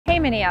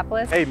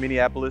Minneapolis. Hey,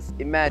 Minneapolis.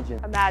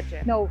 Imagine.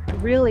 Imagine. No,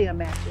 really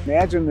imagine.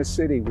 Imagine the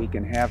city we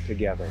can have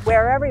together.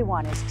 Where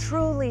everyone is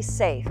truly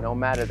safe. No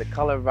matter the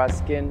color of our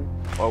skin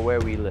or where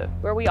we live.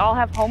 Where we all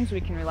have homes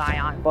we can rely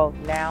on. Both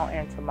now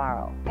and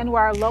tomorrow. And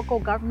where our local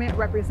government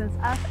represents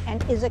us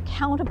and is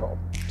accountable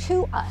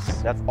to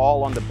us. That's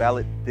all on the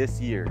ballot this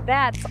year.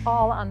 That's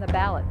all on the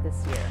ballot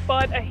this year.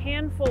 But a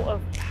handful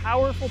of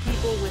powerful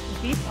people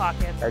with deep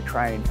pockets are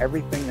trying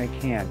everything they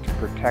can to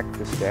protect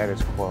the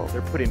status quo.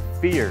 They're putting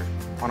fear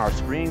on our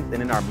screens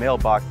and in our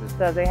mailboxes.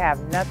 So they have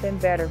nothing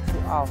better to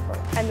offer.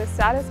 And the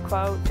status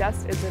quo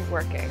just isn't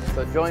working.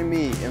 So join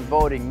me in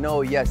voting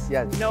no, yes,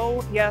 yes.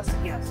 No, yes,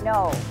 yes.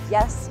 No,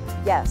 yes,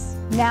 yes.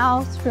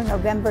 Now through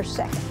November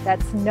 2nd.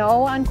 That's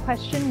no on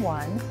question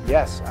 1.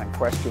 Yes on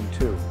question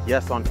 2.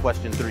 Yes on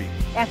question 3.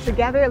 And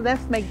together,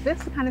 let's make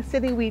this the kind of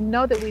city we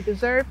know that we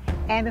deserve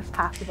and is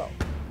possible.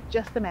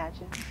 Just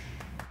imagine.